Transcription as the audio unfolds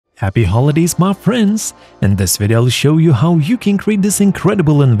Happy holidays, my friends! In this video I'll show you how you can create this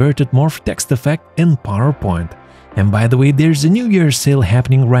incredible inverted morph text effect in PowerPoint. And by the way, there's a New Year's sale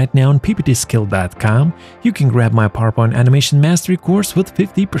happening right now on pptskill.com. You can grab my PowerPoint Animation Mastery course with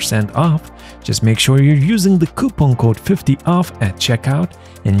 50% off. Just make sure you're using the coupon code 50OFF at checkout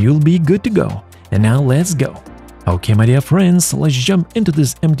and you'll be good to go. And now let's go! Okay, my dear friends, let's jump into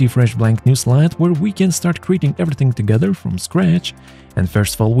this empty fresh blank new slide where we can start creating everything together from scratch. And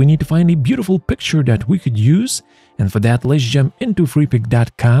first of all, we need to find a beautiful picture that we could use. And for that, let's jump into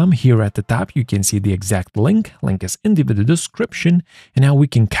freepik.com. Here at the top, you can see the exact link. Link is in the video description. And now we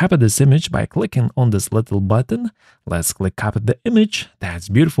can copy this image by clicking on this little button. Let's click copy the image. That's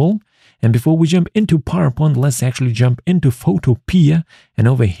beautiful. And before we jump into PowerPoint, let's actually jump into Photopea. And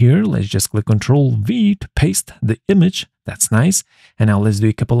over here, let's just click Ctrl-V to paste the image. That's nice. And now let's do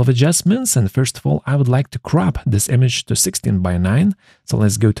a couple of adjustments. And first of all, I would like to crop this image to 16:9. So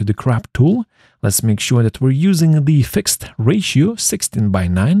let's go to the crop tool. Let's make sure that we're using the fixed ratio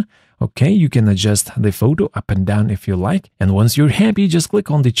 16:9. Okay, you can adjust the photo up and down if you like. And once you're happy, just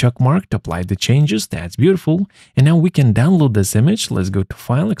click on the check mark to apply the changes. That's beautiful. And now we can download this image. Let's go to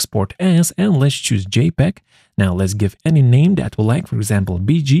File, Export As, and let's choose JPEG. Now let's give any name that we like, for example,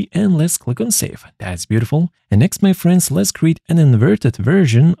 BG, and let's click on Save. That's beautiful. And next, my friends, let's create an inverted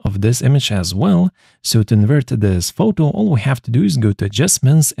version of this image as well. So to invert this photo, all we have to do is go to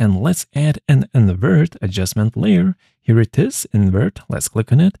Adjustments, and let's add an Invert Adjustment layer. Here it is, Invert. Let's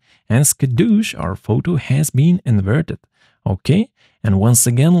click on it. And skadoosh, our photo has been inverted. Okay. And once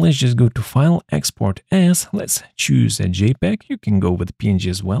again, let's just go to File, Export As. Let's choose a JPEG. You can go with PNG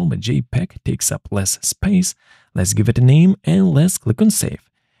as well, but JPEG takes up less space. Let's give it a name and let's click on Save.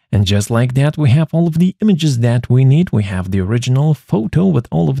 And just like that, we have all of the images that we need. We have the original photo with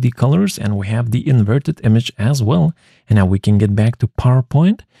all of the colors, and we have the inverted image as well. And now we can get back to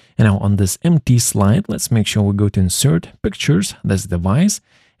PowerPoint. And now on this empty slide, let's make sure we go to Insert, Pictures, this device.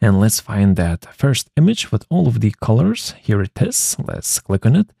 And let's find that first image with all of the colors. Here it is. Let's click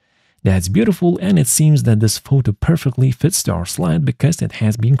on it. That's beautiful, and it seems that this photo perfectly fits to our slide because it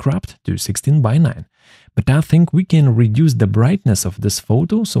has been cropped to 16:9. But I think we can reduce the brightness of this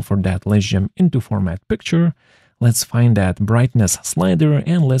photo. So for that, let's jump into Format Picture. Let's find that brightness slider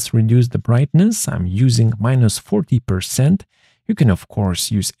and let's reduce the brightness. I'm using -40%. You can, of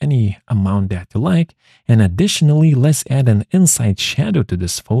course, use any amount that you like. And additionally, let's add an inside shadow to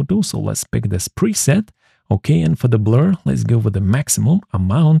this photo. So let's pick this preset. Okay, and for the blur, let's go with the maximum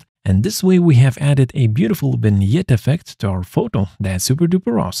amount. And this way we have added a beautiful vignette effect to our photo. That's super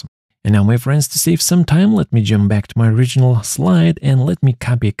duper awesome. And now, my friends, to save some time, let me jump back to my original slide and let me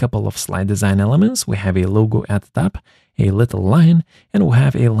copy a couple of slide design elements. We have a logo at the top, a little line, and we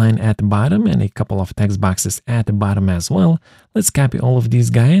have a line at the bottom and a couple of text boxes at the bottom as well. Let's copy all of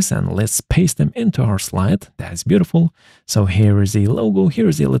these guys and let's paste them into our slide. That's beautiful. So here is a logo, here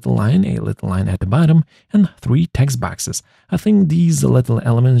is a little line at the bottom, and 3 text boxes. I think these little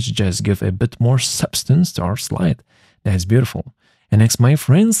elements just give a bit more substance to our slide. That's beautiful. And next, my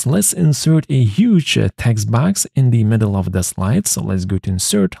friends, let's insert a huge text box in the middle of the slide. So let's go to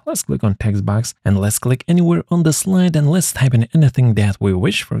Insert, let's click on Text Box, and let's click anywhere on the slide and let's type in anything that we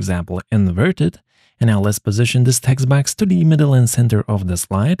wish, for example, inverted. And now let's position this text box to the middle and center of the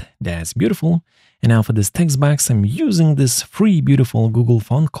slide. That's beautiful. And now for this text box, I'm using this free, beautiful Google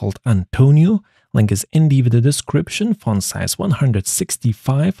font called Antonio. Link is in the video description, font size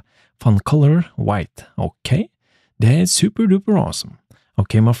 165, font color white. Okay. That's super duper awesome.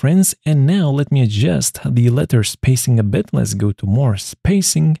 Okay, my friends, and now let me adjust the letter spacing a bit. Let's go to more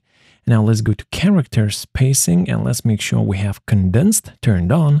spacing. Now let's go to character spacing and let's make sure we have condensed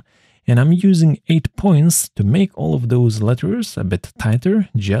turned on. And I'm using 8 points to make all of those letters a bit tighter,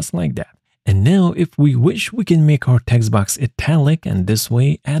 just like that. And now, if we wish, we can make our text box italic and this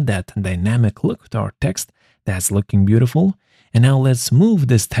way add that dynamic look to our text. That's looking beautiful. And now let's move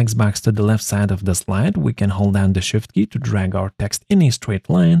this text box to the left side of the slide. We can hold down the Shift key to drag our text in a straight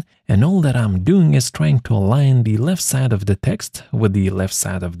line. And all that I'm doing is trying to align the left side of the text with the left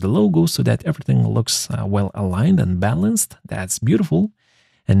side of the logo so that everything looks well aligned and balanced. That's beautiful.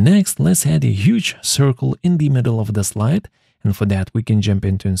 And next, let's add a huge circle in the middle of the slide. And for that, we can jump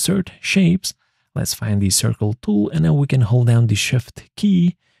into Insert, Shapes. Let's find the Circle tool, and now we can hold down the Shift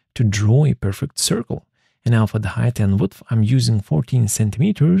key to draw a perfect circle. And now for the height and width, I'm using 14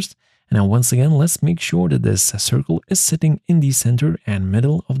 centimeters. And now once again, let's make sure that this circle is sitting in the center and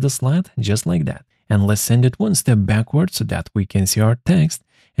middle of the slide, just like that. And let's send it one step backwards so that we can see our text.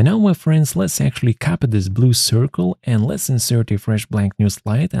 And now, my friends, let's actually copy this blue circle and let's insert a fresh blank new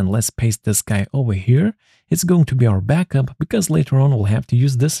slide and let's paste this guy over here. It's going to be our backup because later on we'll have to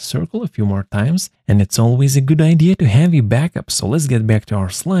use this circle a few more times, and it's always a good idea to have a backup. So let's get back to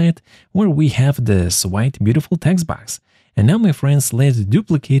our slide where we have this white beautiful text box. And now, my friends, let's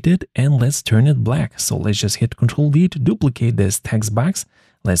duplicate it and let's turn it black. So let's just hit Ctrl-D to duplicate this text box.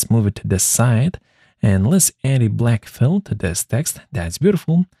 Let's move it to this side and let's add a black fill to this text. That's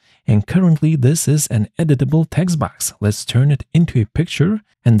beautiful. And currently this is an editable text box. Let's turn it into a picture.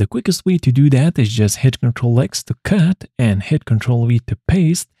 And the quickest way to do that is just hit Ctrl-X to cut and hit Ctrl-V to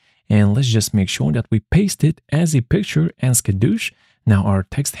paste. And let's just make sure that we paste it as a picture and skadoosh. Now our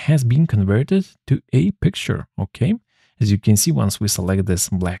text has been converted to a picture, okay? As you can see, once we select this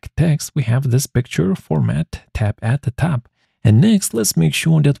black text, we have this picture format tab at the top. And next, let's make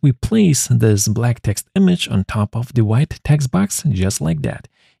sure that we place this black text image on top of the white text box, just like that.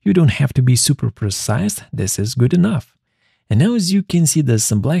 You don't have to be super precise, this is good enough. And now as you can see,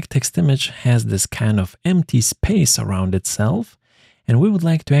 this black text image has this kind of empty space around itself. And we would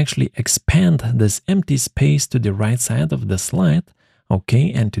like to actually expand this empty space to the right side of the slide.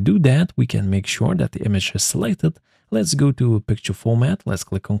 Okay, and to do that, we can make sure that the image is selected. Let's go to picture format, let's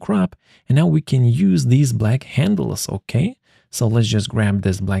click on crop, and now we can use these black handles, okay? So let's just grab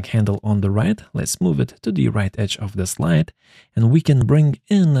this black handle on the right, let's move it to the right edge of the slide, and we can bring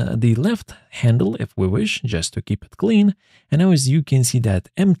in the left handle if we wish, just to keep it clean. And now as you can see, that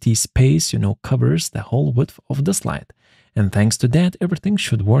empty space, covers the whole width of the slide. And thanks to that, everything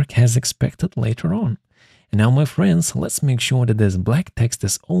should work as expected later on. And now, my friends, let's make sure that this black text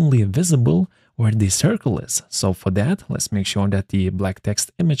is only visible where the circle is. So for that, let's make sure that the black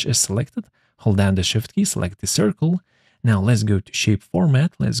text image is selected. Hold down the Shift key, select the circle. Now let's go to Shape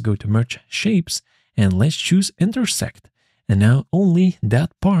Format, let's go to Merge Shapes, and let's choose Intersect. And now only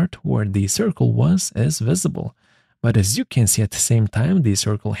that part where the circle was is visible. But as you can see, at the same time, the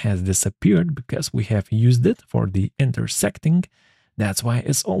circle has disappeared because we have used it for the intersecting. That's why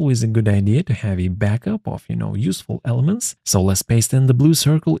it's always a good idea to have a backup of, useful elements. So let's paste in the blue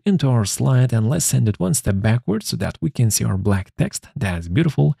circle into our slide and let's send it one step backwards so that we can see our black text. That's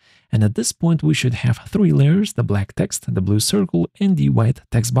beautiful. And at this point, we should have 3 layers, the black text, the blue circle, and the white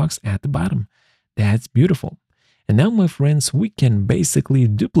text box at the bottom. That's beautiful. And now, my friends, we can basically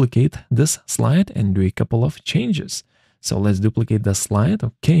duplicate this slide and do a couple of changes. So let's duplicate the slide,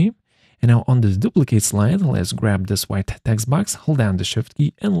 okay. And now on this duplicate slide, let's grab this white text box, hold down the Shift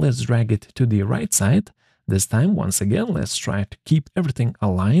key, and let's drag it to the right side. This time, once again, let's try to keep everything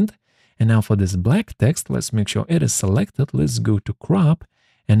aligned. And now for this black text, let's make sure it is selected. Let's go to crop.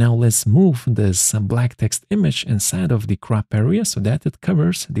 And now let's move this black text image inside of the crop area so that it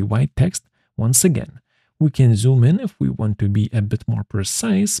covers the white text once again. We can zoom in if we want to be a bit more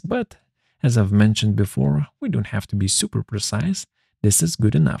precise, but as I've mentioned before, we don't have to be super precise. This is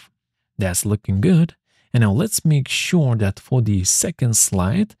good enough. That's looking good. And now let's make sure that for the second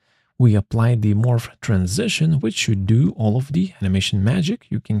slide, we apply the morph transition, which should do all of the animation magic.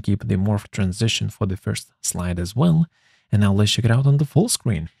 You can keep the morph transition for the first slide as well. And now let's check it out on the full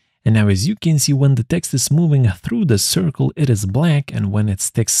screen. And now as you can see, when the text is moving through the circle, it is black, and when it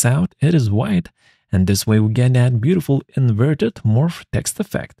sticks out, it is white. And this way we get that beautiful inverted morph text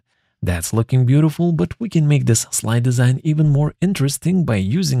effect. That's looking beautiful, but we can make this slide design even more interesting by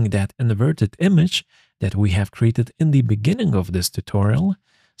using that inverted image that we have created in the beginning of this tutorial.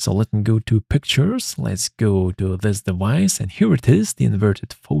 So let me go to Pictures, let's go to this device, and here it is, the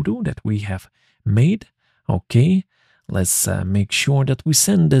inverted photo that we have made. Okay, let's make sure that we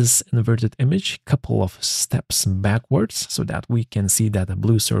send this inverted image a couple of steps backwards so that we can see that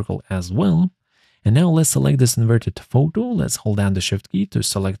blue circle as well. And now let's select this inverted photo. Let's hold down the Shift key to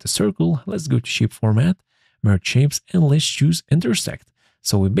select the circle. Let's go to Shape Format, Merge Shapes, and let's choose Intersect.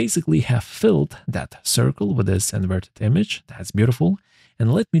 So we basically have filled that circle with this inverted image. That's beautiful.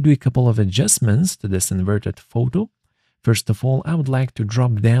 And let me do a couple of adjustments to this inverted photo. First of all, I would like to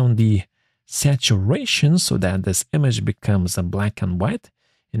drop down the saturation so that this image becomes a black and white.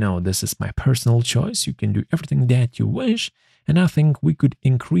 This is my personal choice. You can do everything that you wish. And I think we could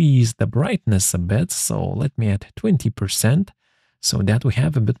increase the brightness a bit. So let me add 20% so that we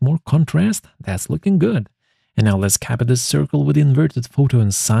have a bit more contrast. That's looking good. And now let's copy this circle with the inverted photo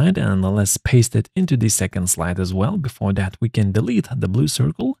inside and let's paste it into the second slide as well. Before that, we can delete the blue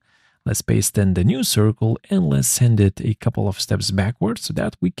circle. Let's paste in the new circle and let's send it a couple of steps backwards so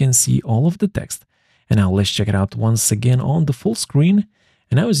that we can see all of the text. And now let's check it out once again on the full screen.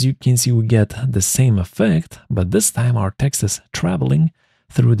 And now as you can see, we get the same effect, but this time our text is traveling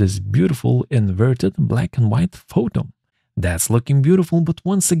through this beautiful inverted black and white photo. That's looking beautiful, but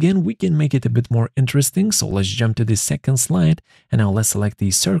once again, we can make it a bit more interesting. So let's jump to the second slide, and now let's select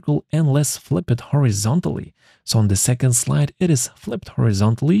the circle and let's flip it horizontally. So on the second slide, it is flipped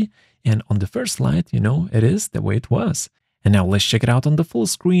horizontally, and on the first slide, it is the way it was. And now let's check it out on the full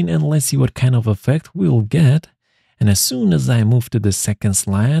screen and let's see what kind of effect we'll get. And as soon as I move to the second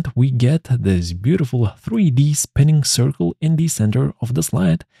slide, we get this beautiful 3D spinning circle in the center of the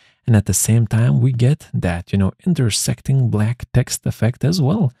slide. And at the same time, we get that, intersecting black text effect as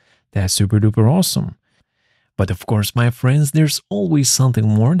well. That's super duper awesome. But of course, my friends, there's always something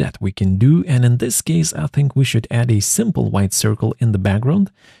more that we can do. And in this case, I think we should add a simple white circle in the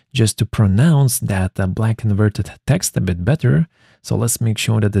background just to pronounce that black inverted text a bit better. So let's make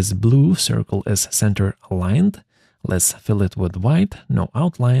sure that this blue circle is center aligned. Let's fill it with white, no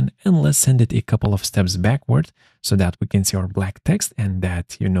outline, and let's send it a couple of steps backward so that we can see our black text and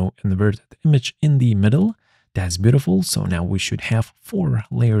that, inverted image in the middle. That's beautiful. So now we should have 4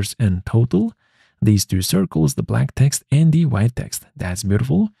 layers in total. These 2 circles, the black text and the white text. That's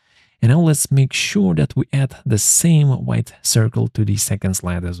beautiful. And now let's make sure that we add the same white circle to the second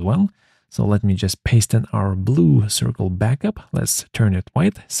slide as well. So let me just paste in our blue circle back up. Let's turn it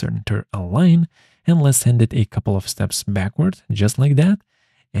white, center align, and let's send it a couple of steps backward, just like that.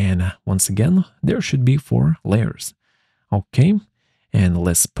 And once again, there should be 4 layers. Okay, and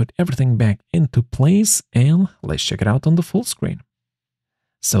let's put everything back into place and let's check it out on the full screen.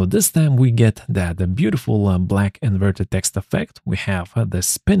 So this time we get that beautiful black inverted text effect. We have the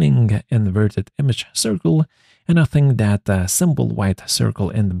spinning inverted image circle, and I think that simple white circle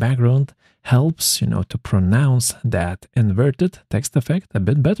in the background helps, to pronounce that inverted text effect a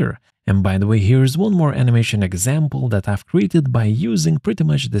bit better. And by the way, here's one more animation example that I've created by using pretty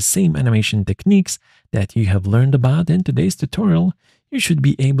much the same animation techniques that you have learned about in today's tutorial. You should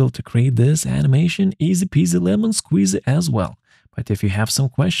be able to create this animation easy peasy lemon squeezy as well. But if you have some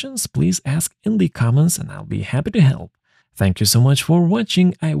questions, please ask in the comments and I'll be happy to help. Thank you so much for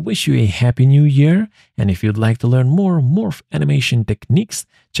watching. I wish you a happy new year. And if you'd like to learn more Morph animation techniques,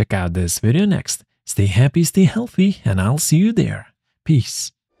 check out this video next. Stay happy, stay healthy, and I'll see you there.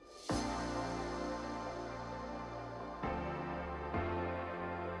 Peace.